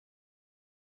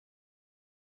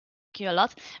you a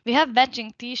lot. We have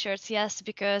matching t-shirts, yes,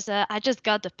 because I just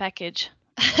got the package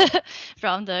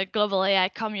from the global AI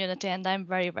community, and I'm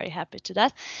very, very happy to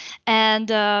that.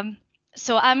 And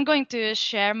so I'm going to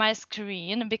share my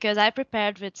screen because I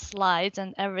prepared with slides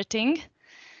and everything.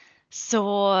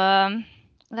 So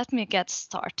let me get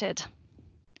started.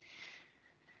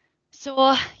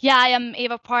 So yeah, I am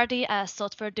Eva Pardi, a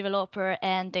software developer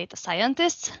and data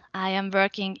scientist. I am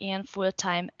working in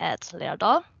full-time at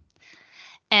Lerdal.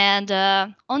 And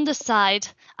on the side,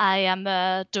 I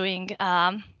am doing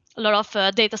a lot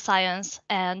of data science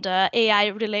and AI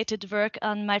related work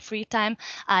on my free time.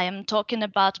 I am talking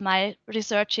about my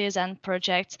researches and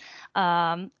projects,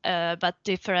 about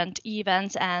different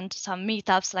events and some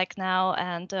meetups like now,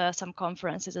 and some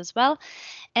conferences as well.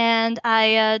 And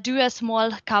I do a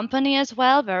small company as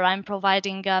well, where I'm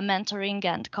providing mentoring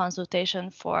and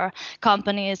consultation for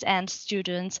companies and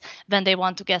students when they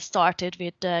want to get started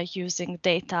with using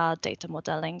data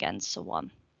modeling, and so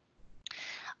on.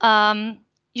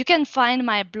 You can find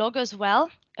my blog as well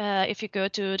if you go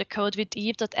to the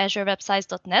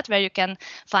codewitheve.azurewebsites.net, where you can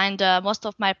find most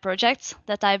of my projects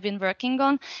that I've been working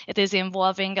on. It is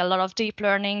involving a lot of deep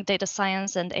learning, data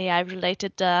science, and AI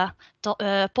related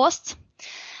posts.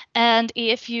 And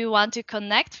if you want to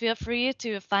connect, feel free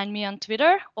to find me on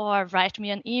Twitter or write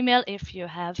me an email if you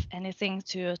have anything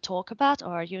to talk about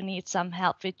or you need some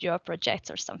help with your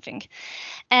projects or something.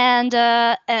 And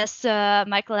as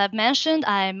Michael have mentioned,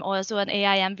 I'm also an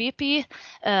AI MVP,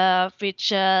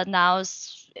 which now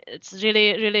it's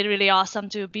really awesome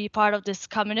to be part of this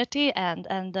community.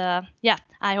 And yeah,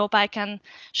 I hope I can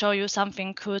show you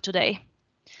something cool today.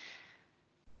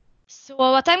 So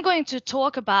what I'm going to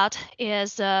talk about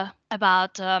is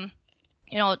about,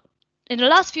 in the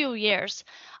last few years,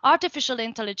 artificial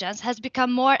intelligence has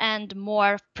become more and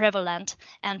more prevalent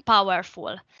and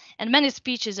powerful. And many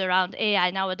speeches around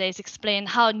AI nowadays explain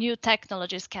how new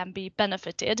technologies can be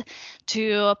benefited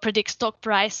to predict stock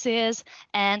prices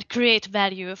and create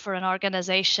value for an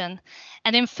organization.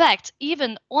 And in fact,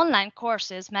 even online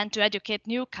courses meant to educate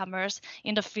newcomers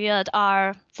in the field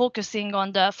are focusing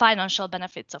on the financial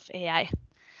benefits of AI.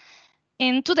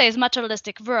 In today's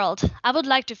materialistic world, I would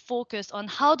like to focus on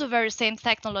how the very same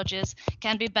technologies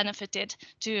can be benefited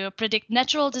to predict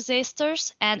natural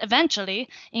disasters and eventually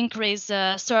increase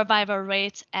survival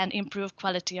rates and improve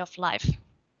quality of life.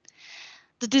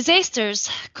 The disasters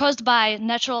caused by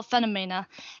natural phenomena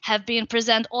have been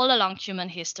present all along human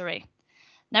history.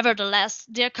 Nevertheless,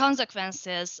 their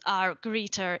consequences are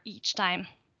greater each time.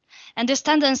 And this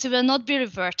tendency will not be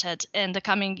reverted in the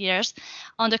coming years.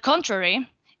 On the contrary,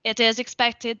 it is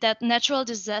expected that natural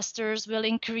disasters will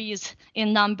increase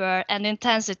in number and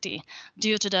intensity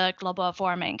due to the global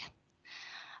warming.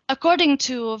 According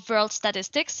to world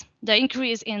statistics, the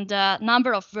increase in the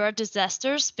number of world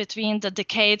disasters between the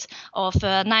decades of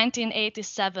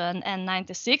 1987 and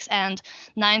 96 and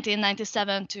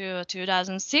 1997 to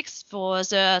 2006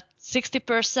 was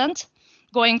 60%,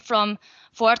 going from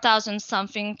 4,000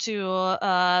 something to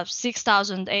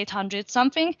 6,800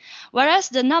 something, whereas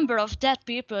the number of dead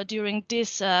people during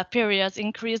this period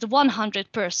increased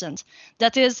 100%.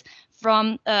 That is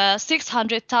from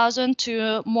 600,000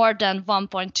 to more than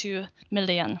 1.2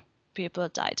 million people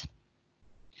died.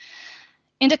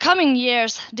 In the coming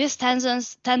years, this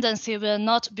tendency will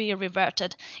not be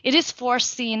reverted. It is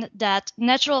foreseen that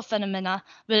natural phenomena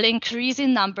will increase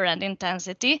in number and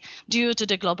intensity due to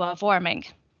the global warming.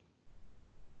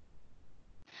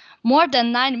 More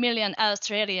than 9 million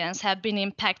Australians have been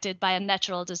impacted by a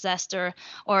natural disaster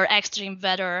or extreme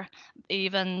weather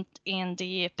even in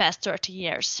the past 30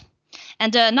 years.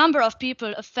 And the number of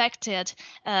people affected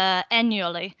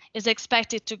annually is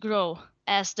expected to grow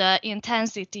as the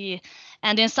intensity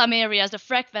and in some areas the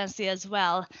frequency as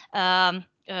well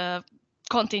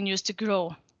continues to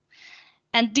grow.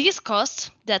 And these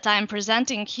costs that I'm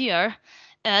presenting here,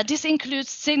 this includes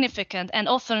significant and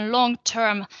often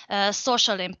long-term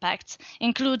social impacts,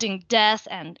 including death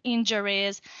and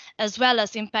injuries, as well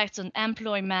as impacts on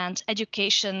employment,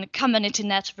 education, community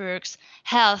networks,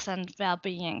 health, and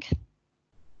well-being.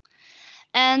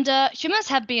 And humans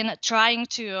have been trying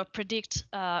to predict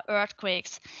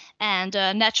earthquakes and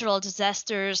natural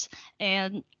disasters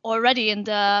already in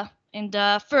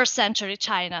the first century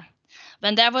China,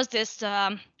 when there was this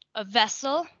a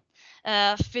vessel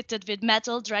fitted with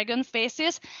metal dragon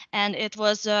faces, and it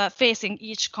was facing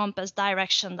each compass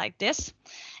direction like this.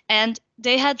 And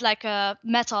they had like a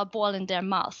metal ball in their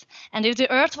mouth. And if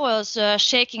the earth was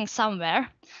shaking somewhere,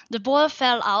 the ball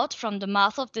fell out from the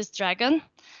mouth of this dragon,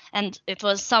 and it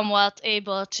was somewhat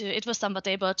able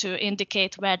to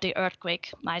indicate where the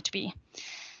earthquake might be.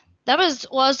 There was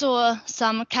also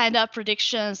some kind of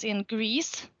predictions in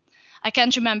Greece. I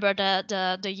can't remember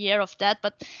the year of that,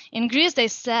 but in Greece they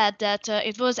said that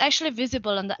it was actually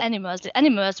visible on the animals. The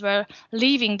animals were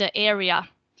leaving the area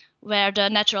where the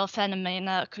natural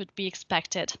phenomena could be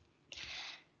expected.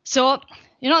 So,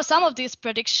 some of these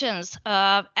predictions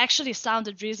actually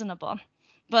sounded reasonable.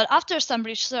 But after some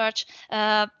research,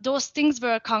 those things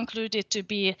were concluded to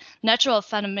be natural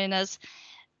phenomena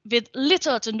with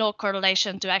little to no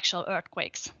correlation to actual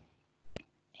earthquakes.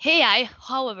 AI,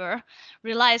 however,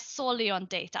 relies solely on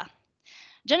data.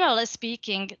 Generally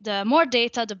speaking, the more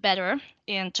data, the better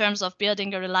in terms of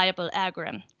building a reliable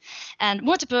algorithm. And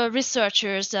multiple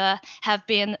researchers have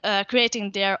been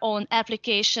creating their own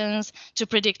applications to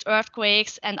predict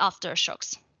earthquakes and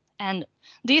aftershocks. And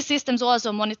these systems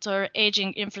also monitor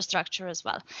aging infrastructure as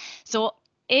well. So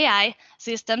AI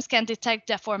systems can detect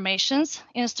deformations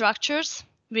in structures,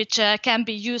 which can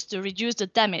be used to reduce the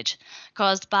damage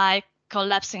caused by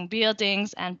collapsing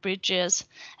buildings and bridges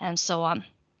and so on.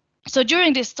 So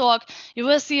during this talk, you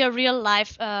will see a real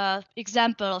life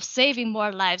example of saving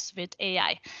more lives with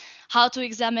AI, how to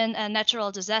examine a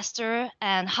natural disaster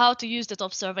and how to use that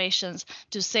observations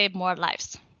to save more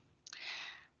lives.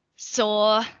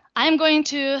 So I'm going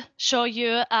to show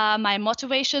you my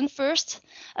motivation first.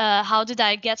 How did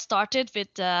I get started with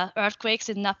earthquakes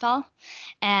in Nepal?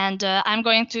 And I'm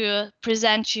going to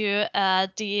present you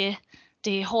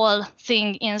the whole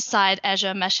thing inside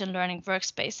Azure Machine Learning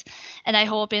Workspace. And I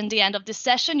hope in the end of this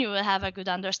session, you will have a good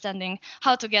understanding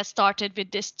how to get started with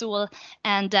this tool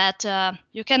and that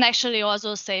you can actually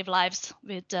also save lives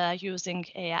with using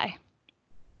AI.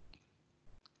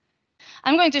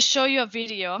 I'm going to show you a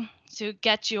video to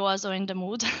get you also in the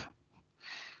mood.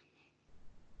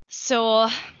 So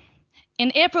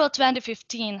in April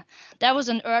 2015, there was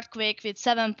an earthquake with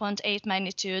 7.8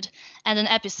 magnitude and an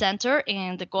epicenter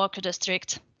in the Ghorka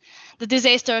District. The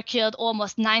disaster killed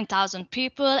almost 9,000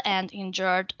 people and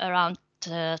injured around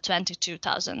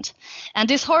 22,000. And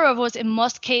this horror was in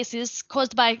most cases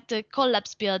caused by the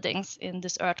collapsed buildings in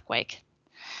this earthquake.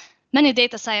 Many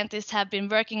data scientists have been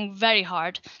working very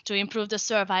hard to improve the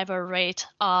survival rate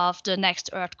of the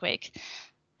next earthquake.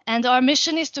 And our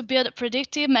mission is to build a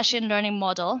predictive machine learning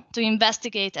model to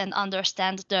investigate and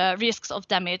understand the risks of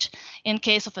damage in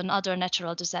case of another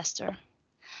natural disaster.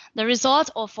 The result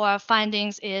of our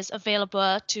findings is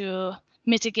available to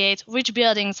mitigate which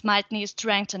buildings might need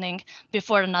strengthening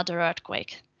before another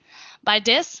earthquake. By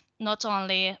this, not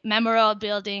only memorial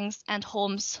buildings and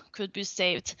homes could be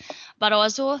saved, but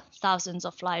also thousands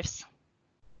of lives.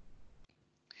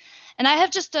 And I have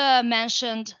just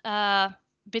mentioned a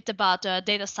bit about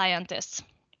data scientists.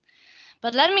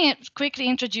 But let me quickly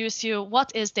introduce you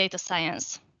what is data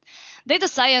science. Data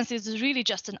science is really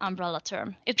just an umbrella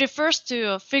term. It refers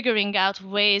to figuring out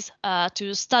ways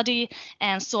to study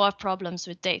and solve problems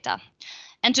with data.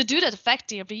 And to do that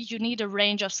effectively, you need a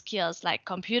range of skills like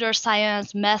computer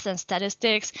science, math, and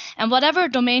statistics. And whatever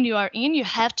domain you are in, you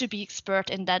have to be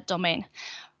expert in that domain.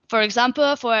 For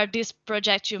example, for this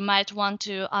project, you might want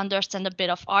to understand a bit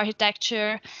of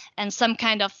architecture and some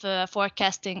kind of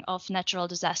forecasting of natural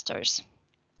disasters.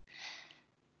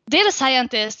 Data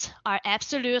scientists are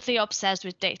absolutely obsessed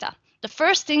with data. The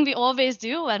first thing we always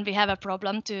do when we have a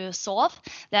problem to solve,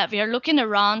 that we are looking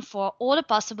around for all the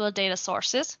possible data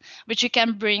sources which we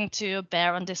can bring to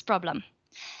bear on this problem.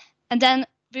 And then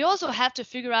we also have to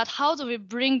figure out how do we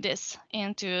bring this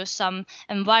into some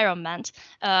environment,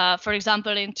 for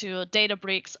example, into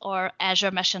Databricks or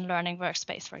Azure Machine Learning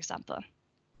Workspace, for example.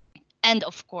 And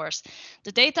of course,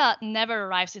 the data never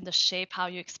arrives in the shape how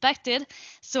you expected,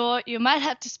 so you might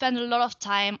have to spend a lot of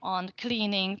time on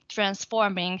cleaning,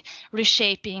 transforming,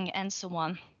 reshaping, and so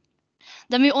on.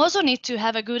 Then we also need to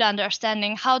have a good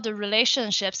understanding how the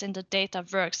relationships in the data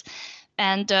works.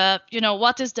 And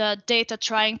what is the data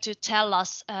trying to tell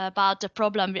us about the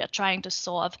problem we are trying to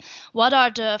solve? What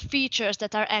are the features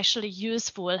that are actually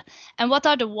useful? And what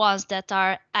are the ones that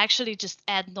are actually just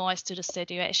add noise to the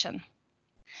situation?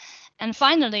 And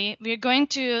finally, we're going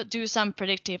to do some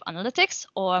predictive analytics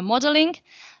or modeling.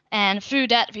 And through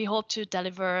that, we hope to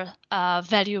deliver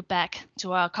value back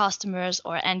to our customers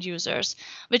or end users,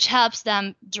 which helps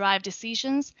them drive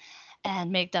decisions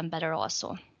and make them better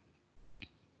also.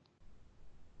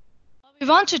 What we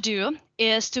want to do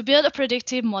is to build a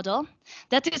predictive model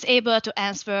that is able to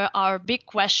answer our big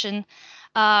question,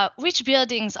 which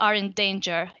buildings are in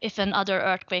danger if another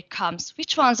earthquake comes?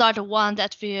 Which ones are the ones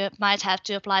that we might have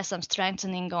to apply some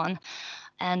strengthening on,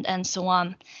 and so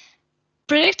on.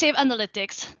 Predictive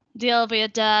analytics deal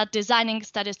with designing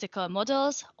statistical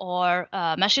models or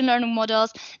machine learning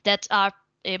models that are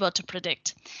able to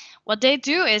predict. What they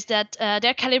do is that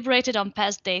they're calibrated on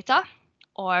past data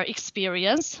or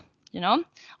experience,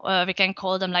 or we can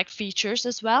call them like features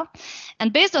as well.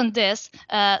 And based on this,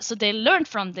 so they learn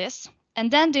from this,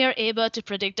 and then they are able to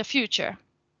predict the future.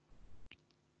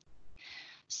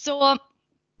 So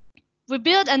we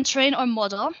build and train our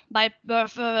model by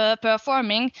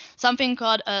performing something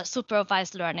called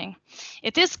supervised learning.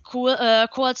 It is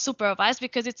called supervised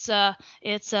because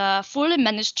it's a fully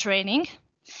managed training,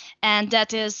 and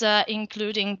that is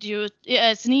including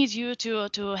it needs you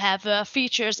to have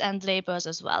features and labels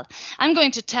as well. I'm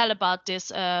going to tell about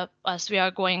this as we are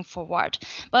going forward.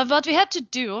 But what we have to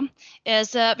do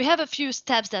is we have a few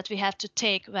steps that we have to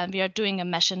take when we are doing a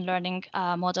machine learning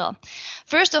model.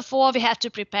 First of all, we have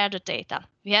to prepare the data.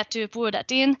 We have to put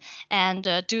that in and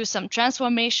do some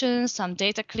transformations, some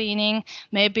data cleaning,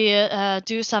 maybe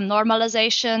do some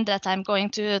normalization that I'm going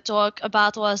to talk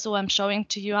about also. I'm showing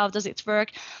to you how does it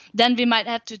work. Then we might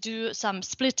have to do some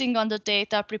splitting on the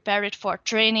data, prepare it for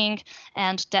training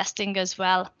and testing as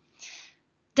well.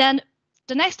 Then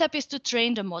the next step is to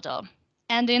train the model.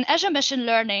 And in Azure Machine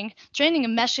Learning, training a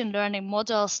machine learning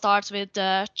model starts with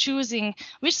choosing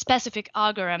which specific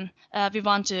algorithm we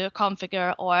want to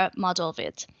configure or model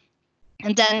with.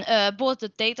 And then both the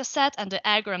data set and the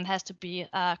algorithm has to be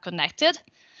connected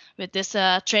with this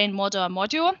trained model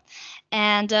module.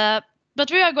 And but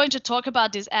we are going to talk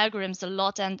about these algorithms a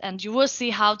lot, and you will see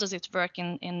how does it work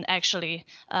in actually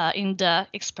in the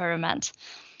experiment.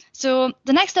 So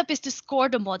the next step is to score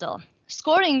the model.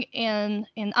 Scoring in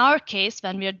our case,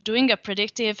 when we are doing a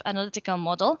predictive analytical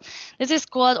model, this is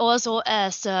called also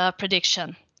as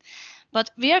prediction. But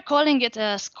we are calling it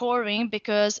scoring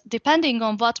because depending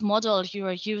on what model you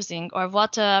are using or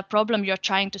what problem you're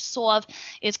trying to solve,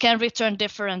 it can return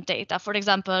different data. For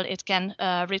example, it can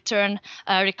return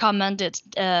a recommended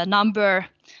number,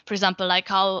 for example, like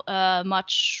how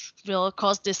much will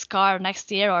cost this car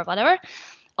next year or whatever.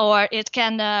 Or it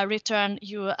can return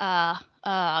you a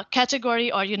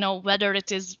category, or whether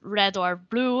it is red or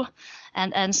blue,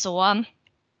 and so on.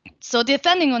 So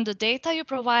depending on the data you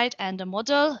provide and the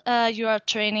model you are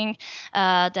training,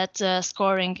 that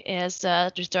scoring is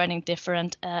returning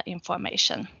different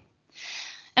information.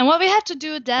 And what we have to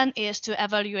do then is to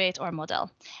evaluate our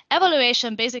model.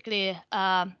 Evaluation basically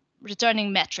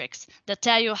returning metrics that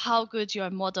tell you how good your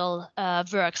model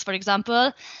works. For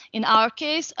example, in our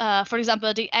case, for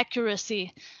example, the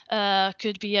accuracy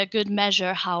could be a good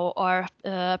measure how our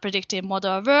predictive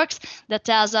model works that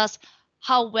tells us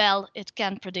how well it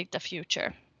can predict the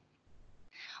future.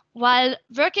 While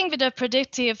working with a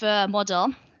predictive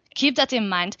model, keep that in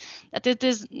mind, that it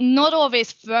is not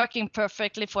always working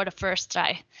perfectly for the first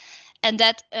try, and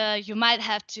that you might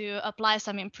have to apply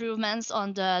some improvements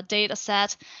on the data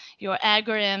set, your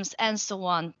algorithms, and so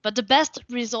on. But the best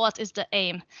result is the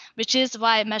aim, which is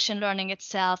why machine learning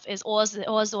itself is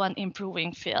also an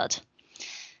improving field.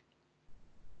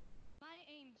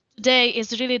 Today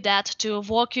is really that to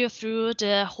walk you through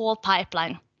the whole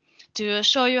pipeline, to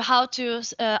show you how to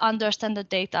understand the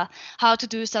data, how to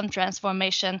do some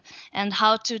transformation, and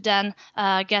how to then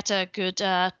get a good,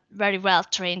 very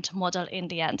well-trained model in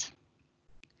the end.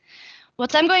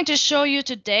 What I'm going to show you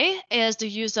today is the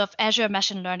use of Azure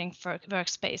Machine Learning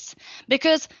Workspace,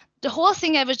 because the whole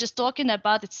thing I was just talking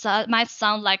about, it might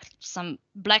sound like some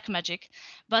black magic,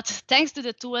 but thanks to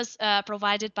the tools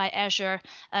provided by Azure,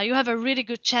 you have a really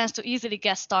good chance to easily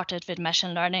get started with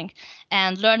machine learning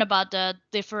and learn about the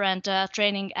different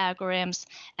training algorithms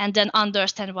and then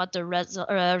understand what the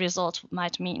result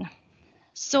might mean.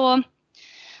 So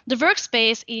the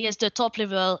workspace is the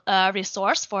top-level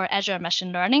resource for Azure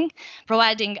Machine Learning,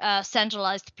 providing a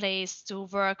centralized place to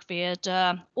work with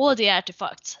all the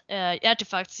artifacts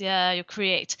you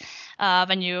create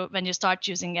when you start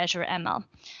using Azure ML.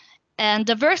 And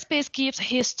the workspace keeps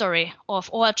history of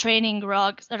all training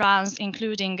runs,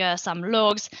 including some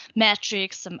logs,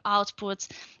 metrics, some outputs,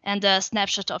 and a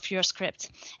snapshot of your script.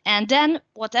 And then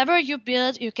whatever you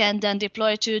build, you can then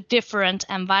deploy to different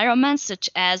environments, such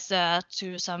as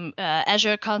to some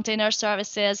Azure Container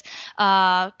Services,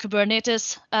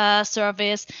 Kubernetes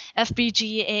service,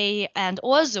 FPGA, and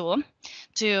also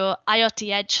to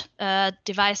IoT Edge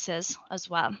devices as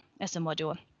well as a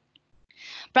module.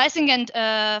 Pricing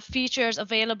and features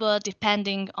available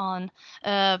depending on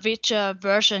which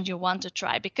version you want to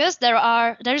try, because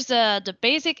there's the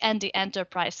basic and the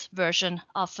enterprise version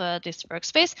of this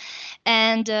workspace.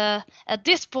 And at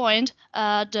this point,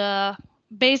 the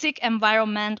basic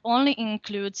environment only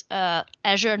includes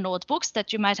Azure notebooks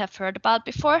that you might have heard about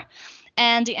before.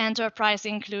 and the enterprise,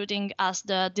 including as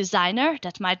the designer.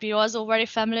 That might be also very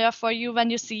familiar for you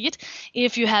when you see it,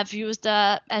 if you have used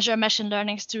Azure Machine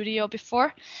Learning Studio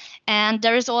before. And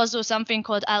there is also something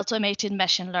called automated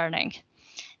machine learning.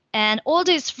 And all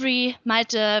these three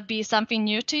might be something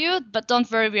new to you, but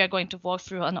don't worry, we are going to walk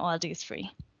through on all these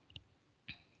three.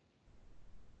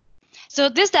 So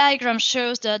this diagram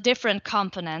shows the different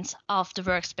components of the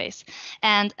workspace.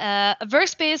 And a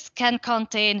workspace can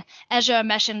contain Azure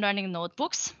Machine Learning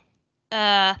notebooks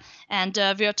and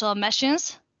virtual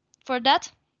machines for that.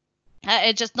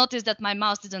 I just noticed that my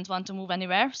mouse didn't want to move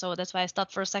anywhere, so that's why I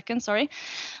stopped for a second, sorry.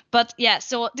 But yeah,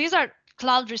 so these are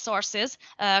cloud resources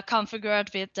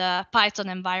configured with the Python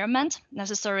environment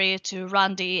necessary to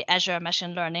run the Azure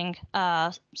Machine Learning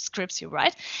scripts you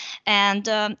write.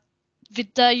 And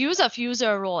with the use of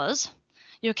user roles,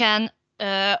 you can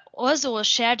also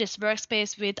share this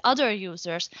workspace with other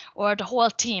users or the whole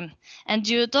team. And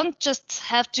you don't just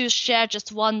have to share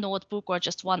just one notebook or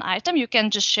just one item. You can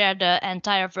just share the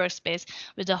entire workspace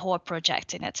with the whole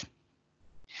project in it.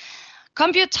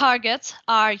 Compute targets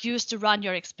are used to run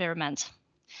your experiment.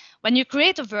 When you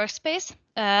create a workspace,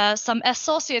 some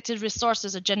associated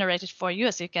resources are generated for you,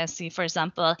 as you can see, for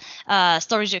example,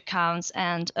 storage accounts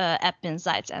and app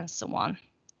insights and so on.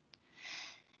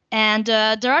 And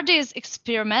there are these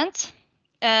experiments.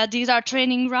 These are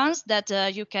training runs that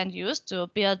you can use to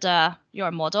build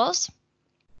your models.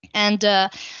 And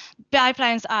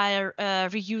pipelines are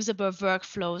reusable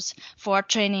workflows for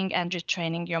training and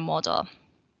retraining your model.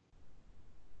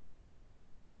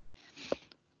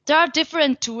 There are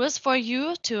different tools for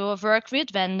you to work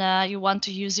with when you want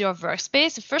to use your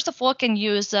workspace. First of all, you can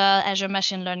use Azure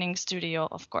Machine Learning Studio,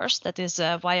 of course, that is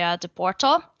via the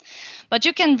portal. But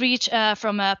you can reach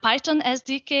from a Python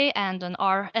SDK and an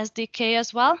R SDK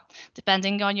as well,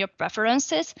 depending on your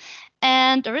preferences.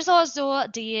 And there is also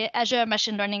the Azure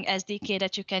Machine Learning SDK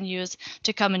that you can use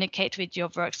to communicate with your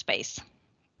workspace.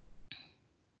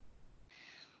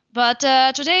 But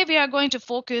today we are going to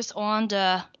focus on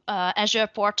the Azure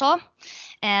portal.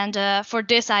 And for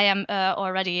this, I am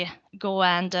already go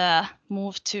and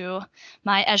move to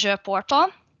my Azure portal.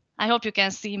 I hope you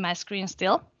can see my screen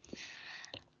still.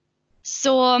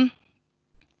 So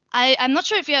I'm not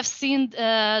sure if you have seen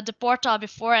the portal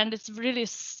before, and it's really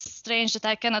strange that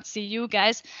I cannot see you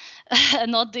guys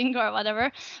nodding or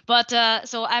whatever. But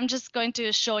so I'm just going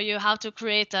to show you how to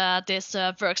create this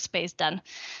workspace then.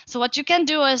 So what you can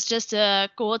do is just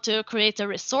go to create a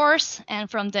resource, and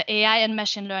from the AI and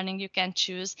machine learning, you can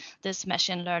choose this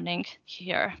machine learning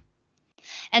here.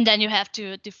 And then you have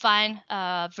to define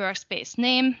a workspace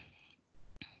name,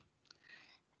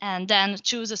 and then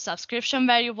choose a subscription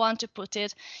where you want to put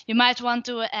it. You might want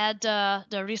to add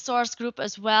the resource group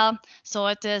as well, so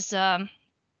it is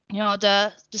you know,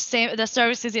 the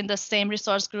services in the same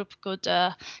resource group could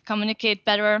communicate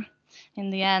better in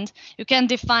the end. You can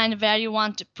define where you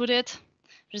want to put it.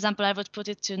 For example, I would put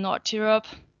it to North Europe.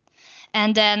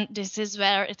 And then this is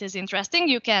where it is interesting.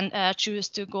 You can choose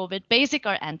to go with basic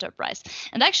or enterprise.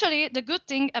 And actually, the good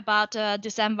thing about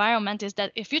this environment is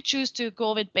that if you choose to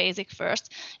go with basic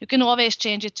first, you can always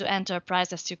change it to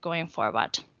enterprise as you're going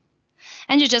forward.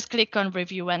 And you just click on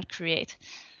review and create.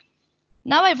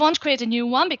 Now I won't create a new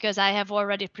one because I have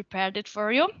already prepared it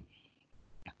for you.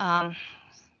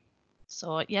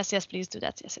 So yes, please do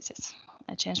that. Yes.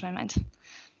 I changed my mind.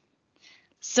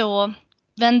 So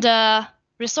when the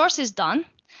resource is done,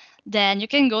 then you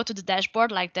can go to the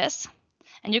dashboard like this,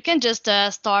 and you can just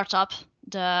start up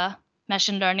the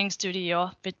Machine Learning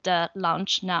Studio with the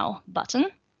Launch Now button.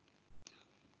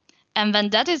 And when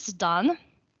that is done,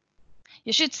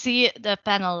 you should see the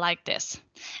panel like this.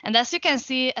 And as you can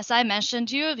see, as I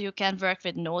mentioned you can work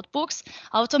with notebooks,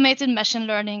 automated machine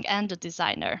learning, and the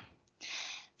designer.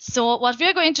 So what we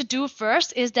are going to do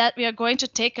first is that we are going to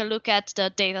take a look at the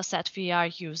data set we are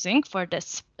using for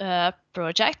this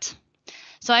project.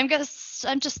 So I'm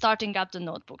just starting up the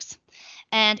notebooks.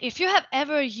 And if you have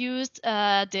ever used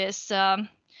this IPython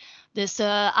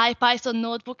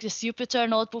notebook, this Jupyter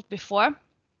notebook before,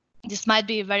 this might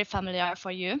be very familiar for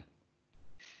you.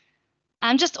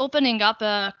 I'm just opening up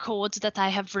a code that I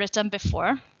have written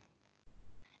before.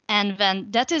 And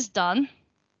when that is done,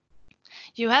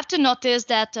 you have to notice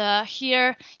that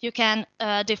here you can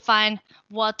define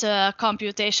what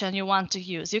computation you want to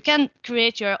use. You can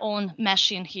create your own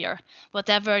machine here,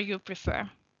 whatever you prefer.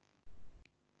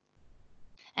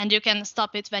 And you can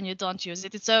stop it when you don't use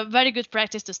it. It's a very good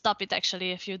practice to stop it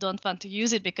actually if you don't want to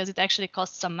use it, because it actually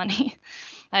costs some money.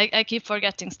 I keep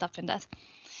forgetting stuff in that.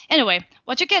 Anyway,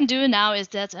 what you can do now is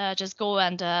that just go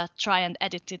and try and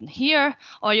edit it in here,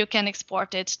 or you can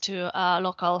export it to a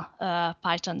local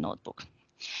Python notebook.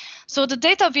 So the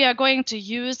data we are going to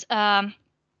use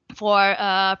for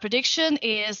prediction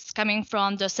is coming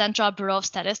from the Central Bureau of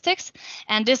Statistics,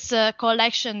 and this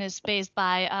collection is based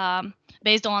on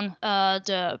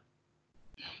the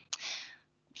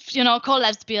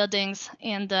collapsed buildings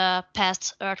in the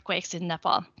past earthquakes in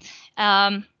Nepal.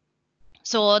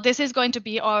 So this is going to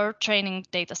be our training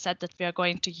data set that we are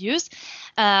going to use.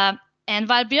 And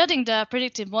while building the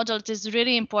predictive model, it is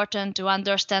really important to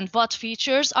understand what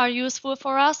features are useful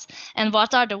for us and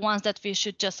what are the ones that we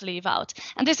should just leave out.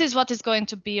 And this is what is going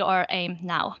to be our aim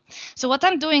now. So what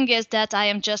I'm doing is that I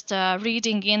am just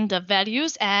reading in the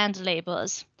values and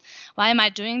labels. Why am I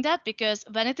doing that? Because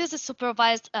when it is a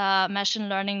supervised machine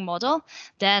learning model,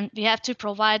 then we have to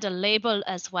provide a label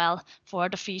as well for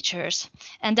the features.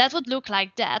 And that would look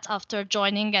like that after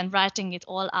joining and writing it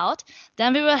all out.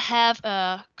 Then we will have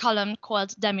a column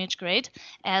called damage grade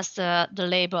as the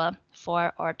label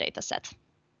for our dataset.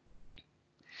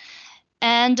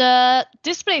 And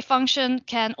display function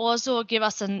can also give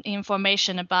us an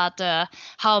information about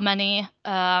how many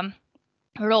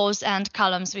rows and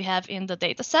columns we have in the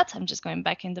data set. I'm just going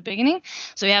back in the beginning.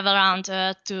 So we have around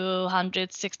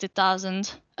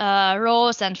 260,000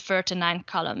 rows and 39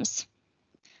 columns.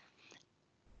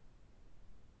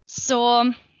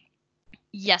 So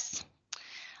yes.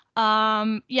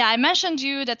 Yeah, I mentioned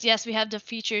you that, yes, we have the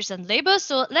features and labels.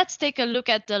 So let's take a look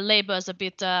at the labels a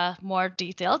bit more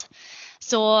detailed.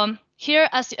 So here,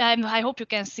 as I hope you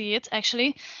can see it,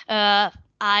 actually,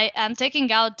 I am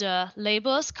taking out the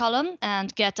labels column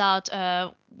and get out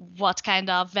what kind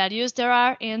of values there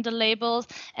are in the labels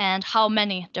and how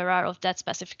many there are of that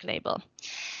specific label.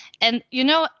 And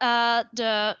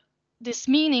this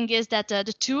meaning is that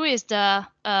the 2 is the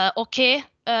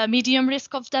medium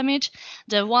risk of damage,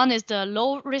 the 1 is the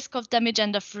low risk of damage,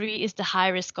 and the 3 is the high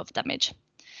risk of damage.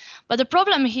 But the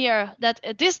problem here that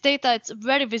this data, it's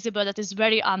very visible that is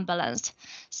very unbalanced.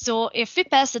 So if we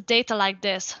pass the data like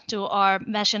this to our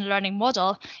machine learning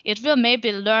model, it will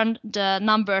maybe learn the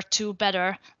number 2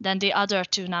 better than the other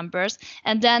 2 numbers.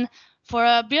 And then for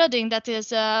a building that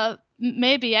is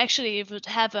maybe actually it would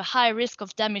have a high risk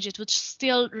of damage, it would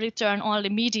still return only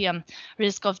medium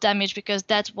risk of damage because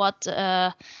that's what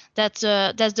that's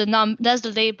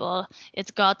the label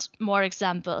it's got more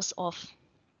examples of.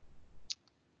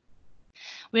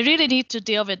 We really need to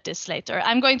deal with this later.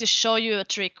 I'm going to show you a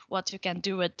trick what you can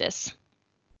do with this.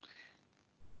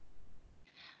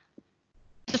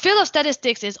 The field of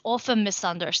statistics is often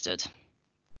misunderstood,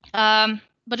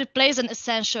 but it plays an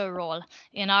essential role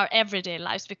in our everyday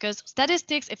lives because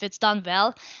statistics, if it's done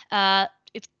well,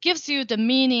 it gives you the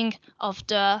meaning of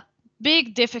the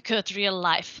big, difficult real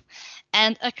life.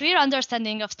 And a clear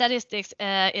understanding of statistics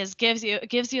gives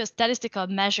you statistical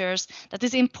measures that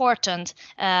is important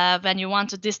when you want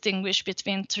to distinguish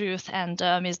between truth and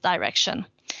misdirection.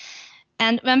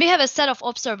 And when we have a set of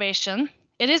observation,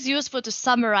 it is useful to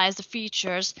summarize the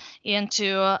features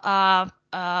into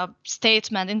a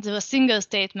statement, into a single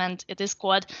statement. It is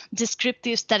called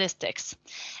descriptive statistics.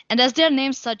 And as their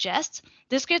name suggests,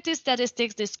 descriptive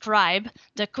statistics describe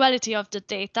the quality of the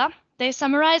data they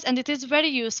summarize, and it is very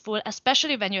useful,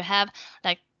 especially when you have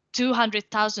like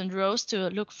 200,000 rows to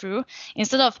look through.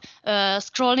 Instead of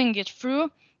scrolling it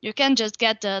through, you can just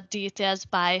get the details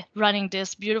by running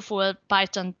this beautiful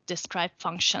Python describe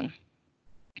function.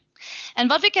 And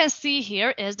what we can see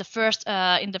here is the first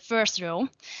in the first row.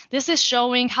 This is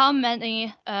showing how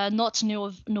many not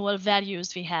null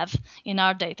values we have in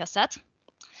our data set.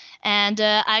 And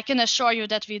I can assure you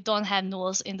that we don't have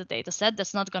nulls in the data set.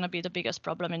 That's not going to be the biggest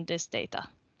problem in this data,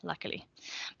 luckily.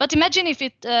 But imagine if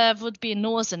it would be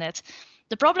nulls in it.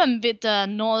 The problem with the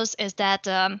nulls is that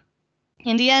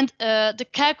in the end, the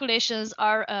calculations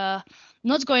are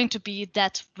not going to be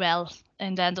that well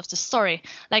in the end of the story.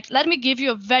 Like, let me give you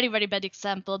a very, very bad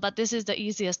example, but this is the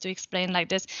easiest to explain like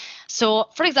this. So,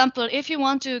 for example, if you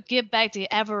want to give back the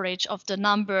average of the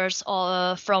numbers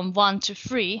from 1 to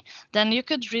 3, then you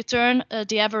could return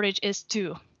the average is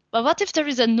 2. But what if there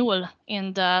is a null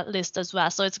in the list as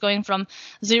well? So it's going from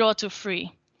 0 to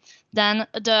 3. Then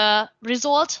the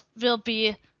result will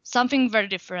be something very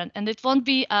different, and it won't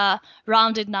be a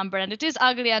rounded number, and it is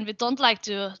ugly, and we don't like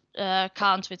to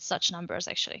count with such numbers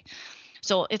actually.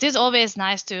 So it is always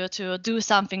nice to do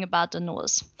something about the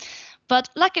nulls. But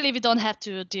luckily, we don't have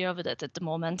to deal with it at the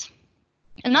moment.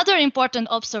 Another important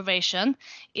observation,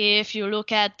 if you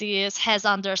look at these has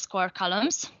underscore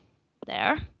columns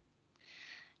there,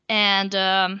 and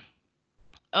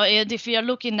if we are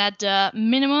looking at the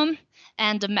minimum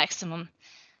and the maximum.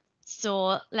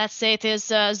 So let's say it is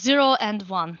 0 and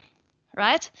 1,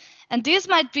 right? And these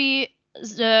might be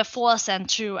false and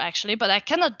true actually, but I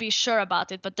cannot be sure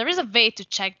about it. But there is a way to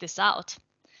check this out,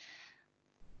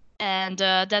 and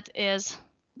that is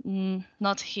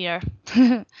not here.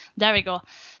 There we go.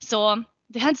 So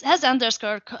the has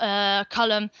underscore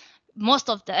column, most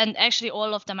of the, and actually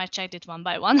all of them, I checked it one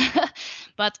by one,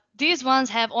 but these ones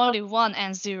have only 1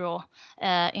 and 0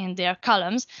 in their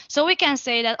columns. So we can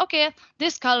say that, okay,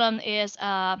 this column is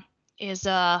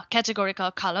a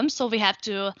categorical column, so we have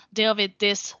to deal with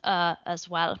this as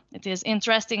well. It is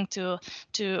interesting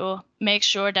to make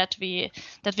sure that we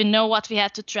know what we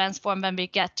have to transform when we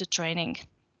get to training.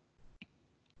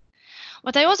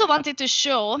 What I also wanted to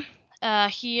show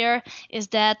here is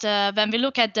that when we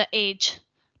look at the age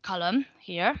column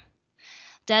here,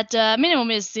 that minimum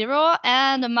is 0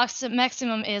 and the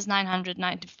maximum is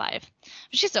 995,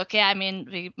 which is okay. I mean,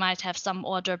 we might have some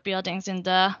older buildings in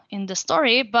the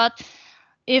story, but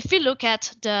if we look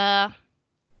at the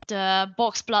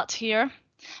box plot here,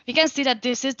 we can see that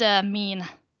this is the mean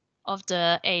of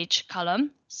the age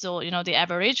column. So, you know, the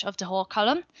average of the whole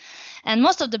column. And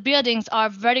most of the buildings are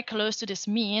very close to this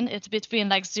mean. It's between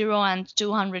like 0 and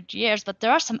 200 years, but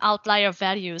there are some outlier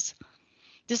values.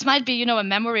 This might be, you know, a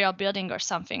memorial building or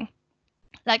something.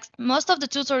 Like most of the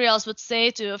tutorials would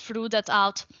say to throw that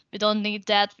out. We don't need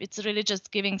that. It's really just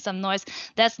giving some noise.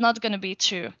 That's not going to be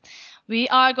true. We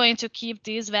are going to keep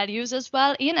these values as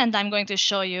well in, and I'm going to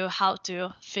show you how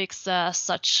to fix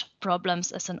such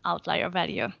problems as an outlier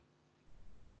value.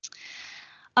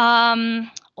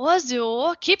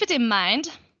 Also, keep it in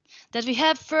mind that we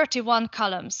have 31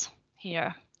 columns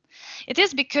here. It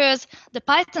is because the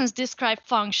Python's describe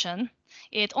function,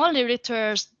 it only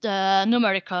returns the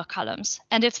numerical columns,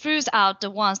 and it throws out the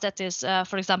ones that is,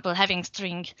 for example, having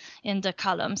string in the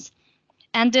columns.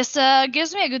 And this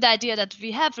gives me a good idea that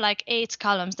we have like 8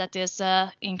 columns that is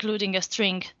including a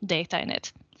string data in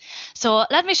it. So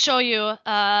let me show you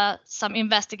some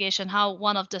investigation how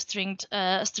one of the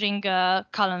string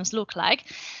columns look like.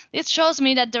 It shows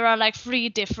me that there are like 3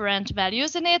 different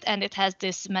values in it, and it has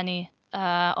this many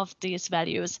of these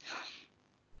values.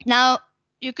 Now,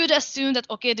 you could assume that,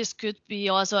 okay, this could be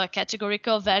also a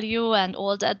categorical value and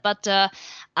all that, but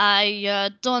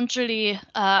I don't really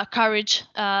encourage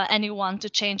anyone to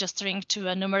change a string to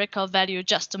a numerical value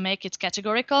just to make it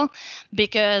categorical,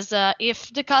 because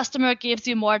if the customer gives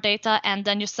you more data and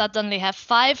then you suddenly have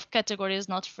 5 categories,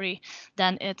 not 3,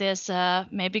 then it is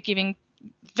maybe giving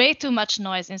way too much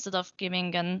noise instead of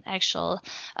giving an actual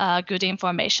good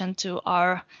information to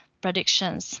our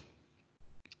predictions.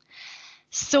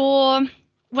 So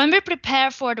when we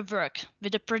prepare for the work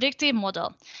with the predictive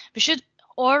model, we should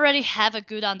already have a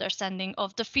good understanding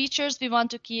of the features we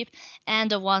want to keep and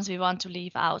the ones we want to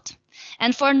leave out.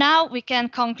 And for now, we can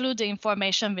conclude the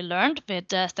information we learned with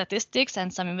the statistics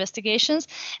and some investigations,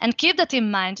 and keep that in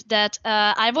mind that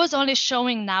I was only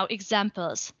showing now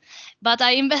examples, but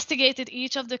I investigated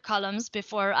each of the columns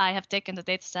before I have taken the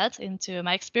dataset into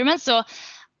my experiment. So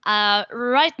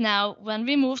right now, when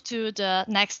we move to the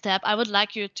next step, I would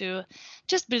like you to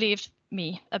just believe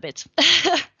me a bit.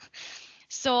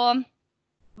 So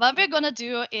what we're going to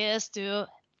do is to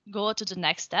go to the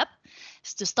next step,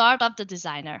 is to start up the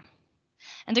designer.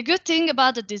 And the good thing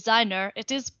about the designer,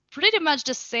 it is pretty much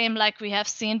the same like we have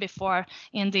seen before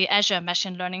in the Azure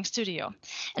Machine Learning Studio.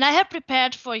 And I have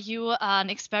prepared for you an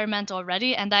experiment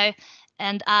already, and I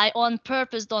on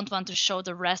purpose don't want to show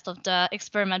the rest of the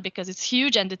experiment because it's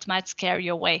huge and it might scare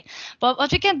you away. But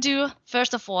what we can do,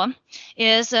 first of all,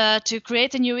 is to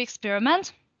create a new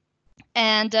experiment.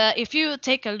 And if you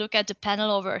take a look at the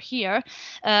panel over here,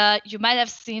 you might have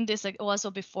seen this also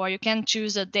before. You can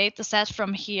choose a data set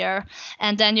from here,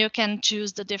 and then you can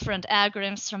choose the different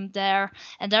algorithms from there.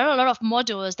 And there are a lot of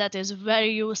modules that is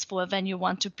very useful when you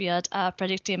want to build a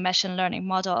predictive machine learning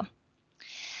model.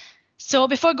 So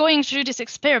before going through this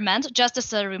experiment, just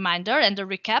as a reminder and a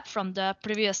recap from the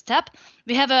previous step,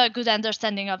 we have a good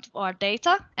understanding of our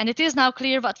data, and it is now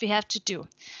clear what we have to do.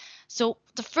 So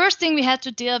the first thing we had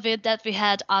to deal with that we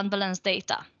had unbalanced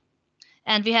data,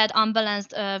 and we had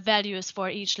unbalanced values for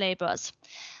each labels.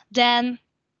 Then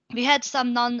we had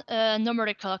some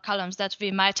non-numerical columns that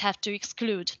we might have to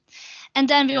exclude. And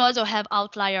then we also have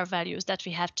outlier values that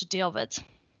we have to deal with.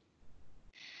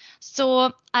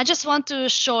 So I just want to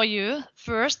show you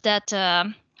first that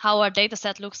how our data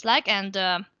set looks like. And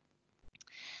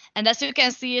as you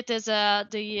can see, it is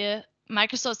the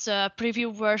Microsoft's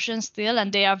preview version still,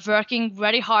 and they are working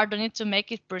very hard on it to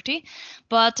make it pretty.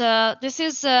 But this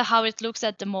is how it looks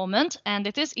at the moment, and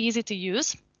it is easy to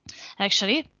use.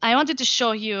 Actually, I wanted to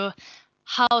show you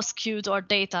how skewed our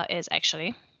data is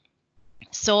actually.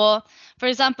 So, for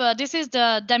example, this is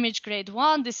the damage grade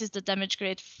 1, this is the damage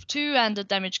grade 2, and the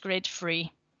damage grade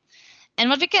 3. And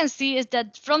what we can see is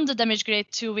that from the damage grade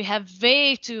 2, we have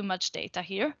way too much data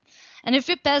here. And if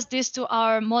we pass this to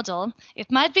our model,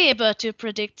 it might be able to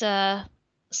predict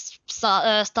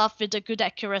stuff with a good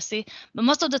accuracy, but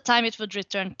most of the time it would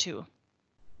return 2.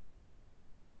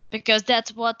 Because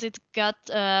that's what it got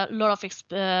a lot of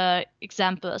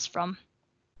examples from.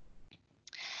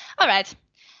 All right,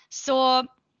 so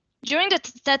during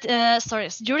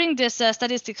during this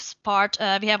statistics part,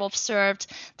 we have observed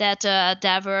that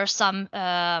there were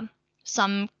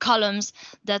some columns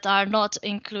that are not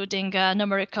including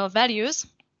numerical values.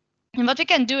 And what we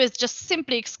can do is just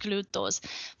simply exclude those.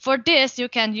 For this, you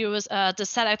can use the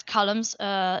select columns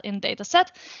in dataset.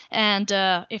 And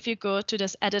if you go to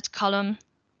this edit column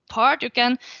part, you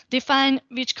can define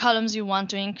which columns you want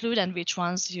to include and which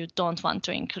ones you don't want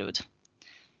to include.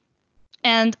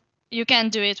 And you can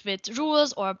do it with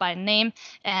rules or by name.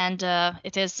 And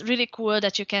it is really cool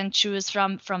that you can choose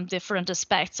from different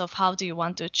aspects of how do you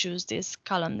want to choose these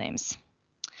column names.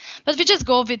 But we just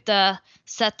go with the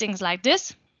settings like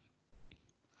this.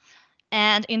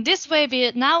 And in this way,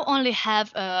 we now only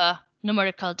have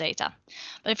numerical data.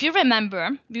 But if you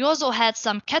remember, we also had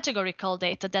some categorical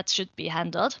data that should be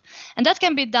handled. And that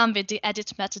can be done with the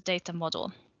edit metadata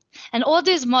module. And all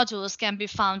these modules can be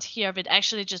found here with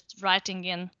actually just writing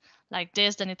in like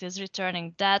this, then it is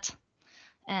returning that.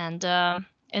 And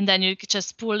then you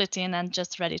just pull it in and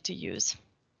just ready to use.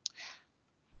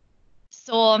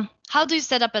 So how do you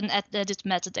set up an edit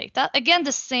metadata? Again,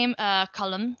 the same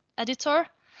column editor.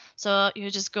 So you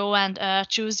just go and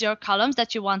choose your columns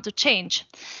that you want to change.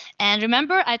 And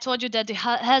remember, I told you that it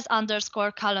has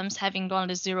underscore columns having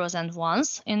only zeros and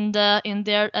ones in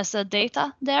there as a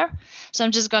data there. So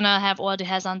I'm just gonna have all the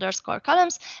has underscore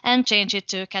columns and change it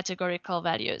to categorical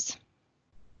values.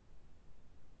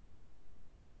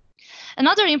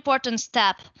 Another important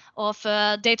step of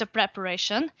data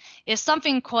preparation is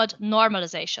something called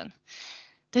normalization.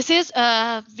 This is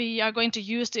we are going to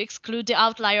use to exclude the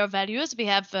outlier values we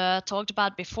have talked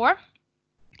about before.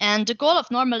 And the goal of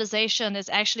normalization is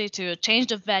actually to change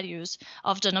the values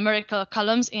of the numerical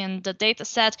columns in the data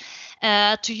set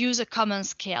to use a common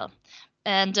scale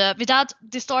and without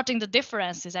distorting the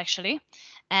differences actually.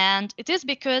 And it is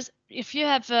because if you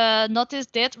have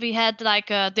noticed it, we had like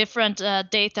different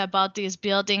data about these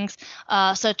buildings,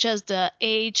 such as the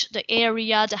age, the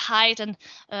area, the height, and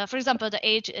for example, the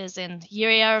age is in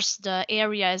years, the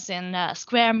area is in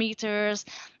square meters,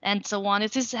 and so on.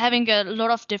 It is having a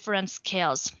lot of different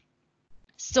scales.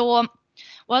 So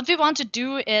what we want to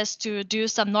do is to do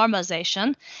some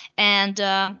normalization and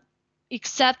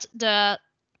accept the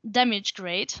damage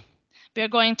grade. We are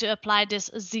going to apply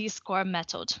this z-score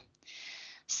method.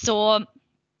 So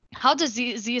how the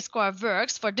z-score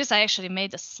works, for this I actually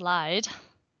made a slide.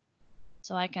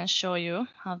 So I can show you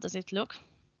how does it look.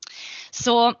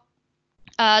 So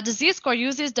the z-score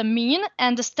uses the mean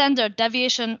and the standard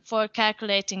deviation for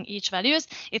calculating each values.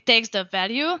 It takes the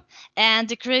value and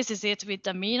decreases it with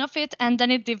the mean of it, and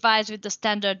then it divides with the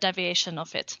standard deviation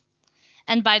of it.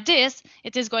 And by this,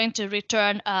 it is going to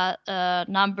return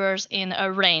numbers in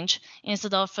a range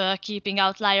instead of keeping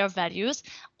outlier values.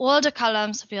 All the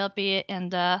columns will be in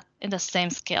the same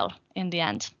scale in the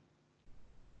end.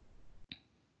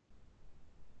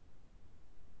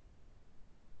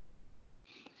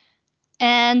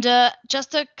 And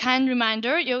just a kind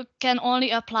reminder, you can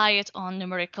only apply it on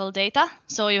numerical data.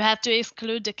 So you have to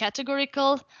exclude the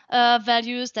categorical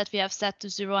values that we have set to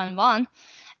 0 and 1.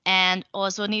 And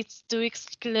also needs to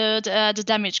exclude the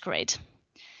damage grade.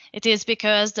 It is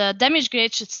because the damage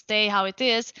grade should stay how it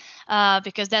is,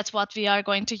 because that's what we are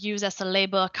going to use as a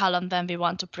label column when we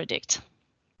want to predict.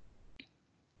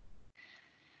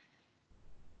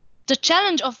 The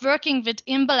challenge of working with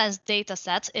imbalanced data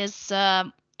sets is,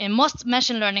 in most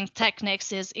machine learning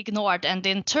techniques, is ignored and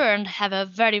in turn have a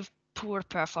very poor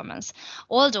performance.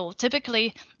 Although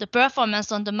typically the performance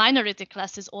on the minority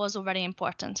class is also very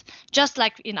important. Just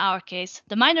like in our case,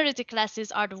 the minority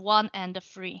classes are the 1 and the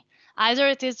 3. Either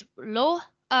it is low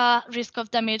risk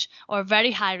of damage or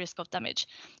very high risk of damage.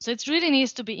 So it really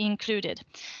needs to be included.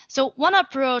 So one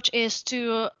approach is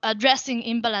to addressing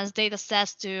imbalanced data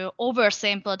sets to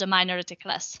oversample the minority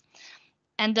class.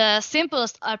 And the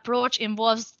simplest approach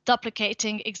involves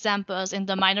duplicating examples in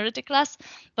the minority class,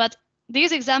 but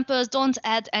these examples don't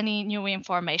add any new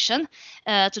information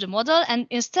to the model, and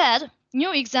instead,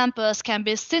 new examples can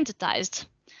be synthesized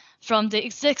from the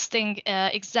existing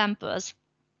examples.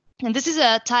 And this is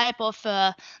a type of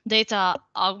data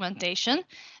augmentation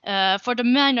for the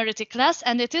minority class,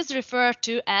 and it is referred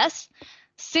to as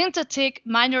synthetic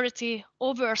minority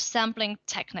oversampling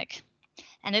technique.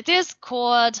 And it is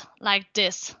called like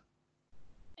this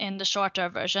in the shorter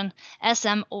version,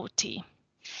 SMOT.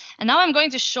 And now I'm going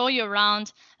to show you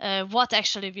around what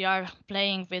actually we are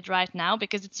playing with right now,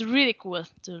 because it's really cool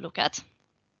to look at,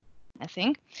 I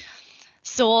think.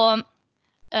 So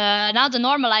now the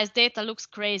normalized data looks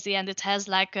crazy, and it has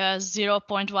like a 0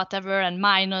 point whatever and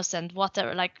minus and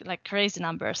whatever, like crazy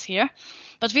numbers here.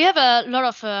 But we have a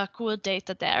lot of cool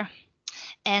data there.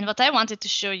 And what I wanted to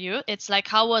show you, it's like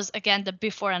how was, again, the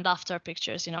before and after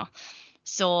pictures, you know.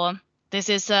 So this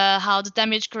is how the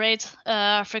damage grade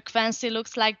frequency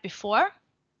looks like before.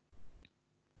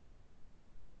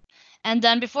 And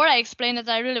then before I explain it,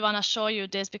 I really want to show you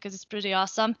this because it's pretty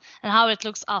awesome, and how it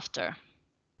looks after.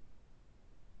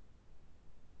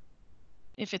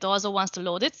 If it also wants to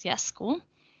load it, yes, cool.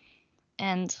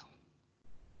 And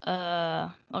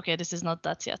okay, this is not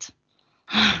that yet.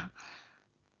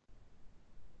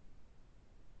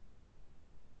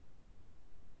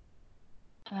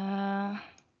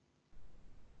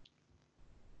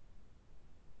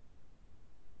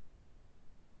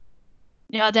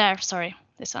 Yeah, there, sorry,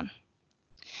 this one.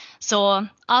 So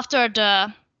after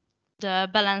the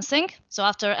balancing, so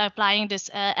after applying this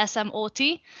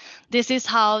SMOT, this is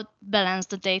how balanced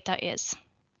the data is.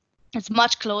 It's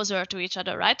much closer to each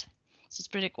other, right? So it's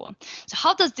pretty cool. So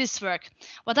how does this work?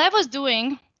 What I was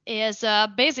doing is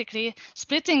basically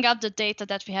splitting up the data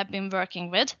that we have been working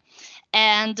with.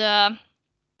 And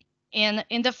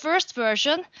in the first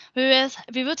version, we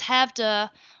would have the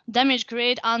damage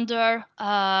grade under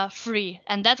 3,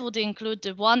 and that would include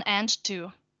the 1 and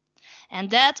 2. And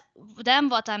then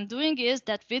what I'm doing is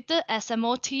that with the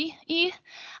SMOTE,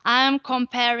 I'm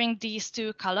comparing these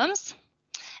two columns.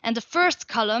 And the first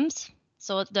columns,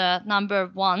 so the number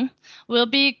 1, will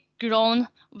be grown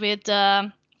with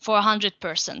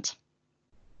 400%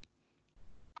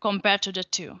 compared to the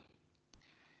 2.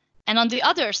 And on the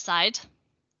other side,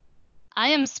 I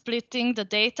am splitting the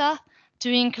data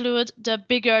to include the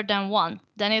bigger than 1.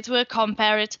 Then it will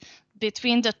compare it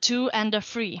between the 2 and the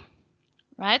 3,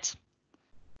 right?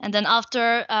 And then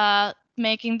after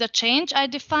making the change I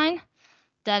define,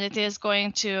 that it is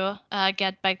going to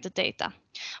get back the data.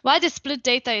 Why the split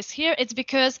data is here? It's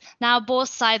because now both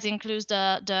sides include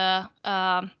the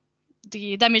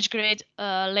damage grade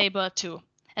label too.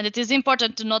 And it is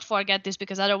important to not forget this,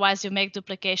 because otherwise you make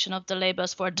duplication of the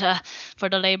labels for the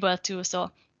label too.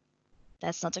 So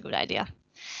that's not a good idea.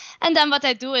 And then what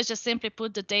I do is just simply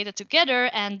put the data together,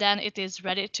 and then it is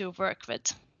ready to work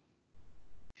with.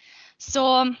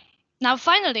 So now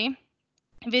finally,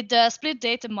 with the split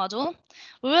data model,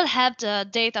 we will have the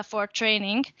data for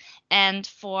training and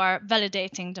for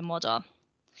validating the model.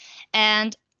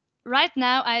 And right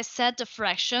now I set the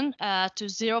fraction to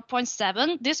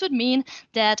 0.7. This would mean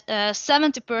that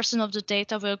 70% of the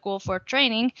data will go for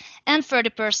training and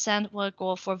 30% will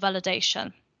go for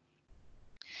validation.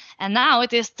 And now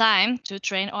it is time to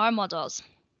train our models.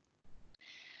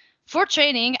 For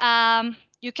training,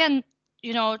 you can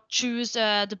choose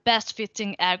the best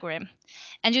fitting algorithm.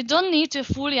 And you don't need to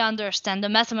fully understand the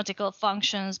mathematical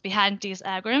functions behind these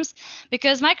algorithms,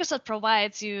 because Microsoft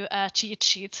provides you a cheat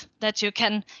sheet that you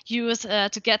can use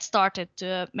to get started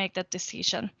to make that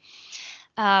decision.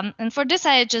 And for this,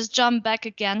 I just jump back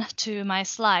again to my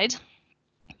slide,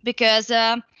 because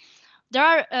there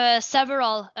are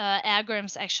several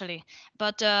algorithms actually,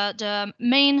 but the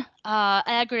main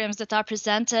algorithms that are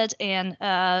presented in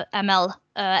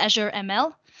Azure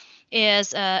ML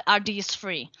are these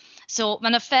 3. So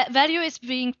when a value is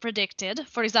being predicted,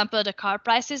 for example, the car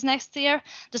prices next year,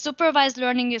 the supervised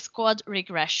learning is called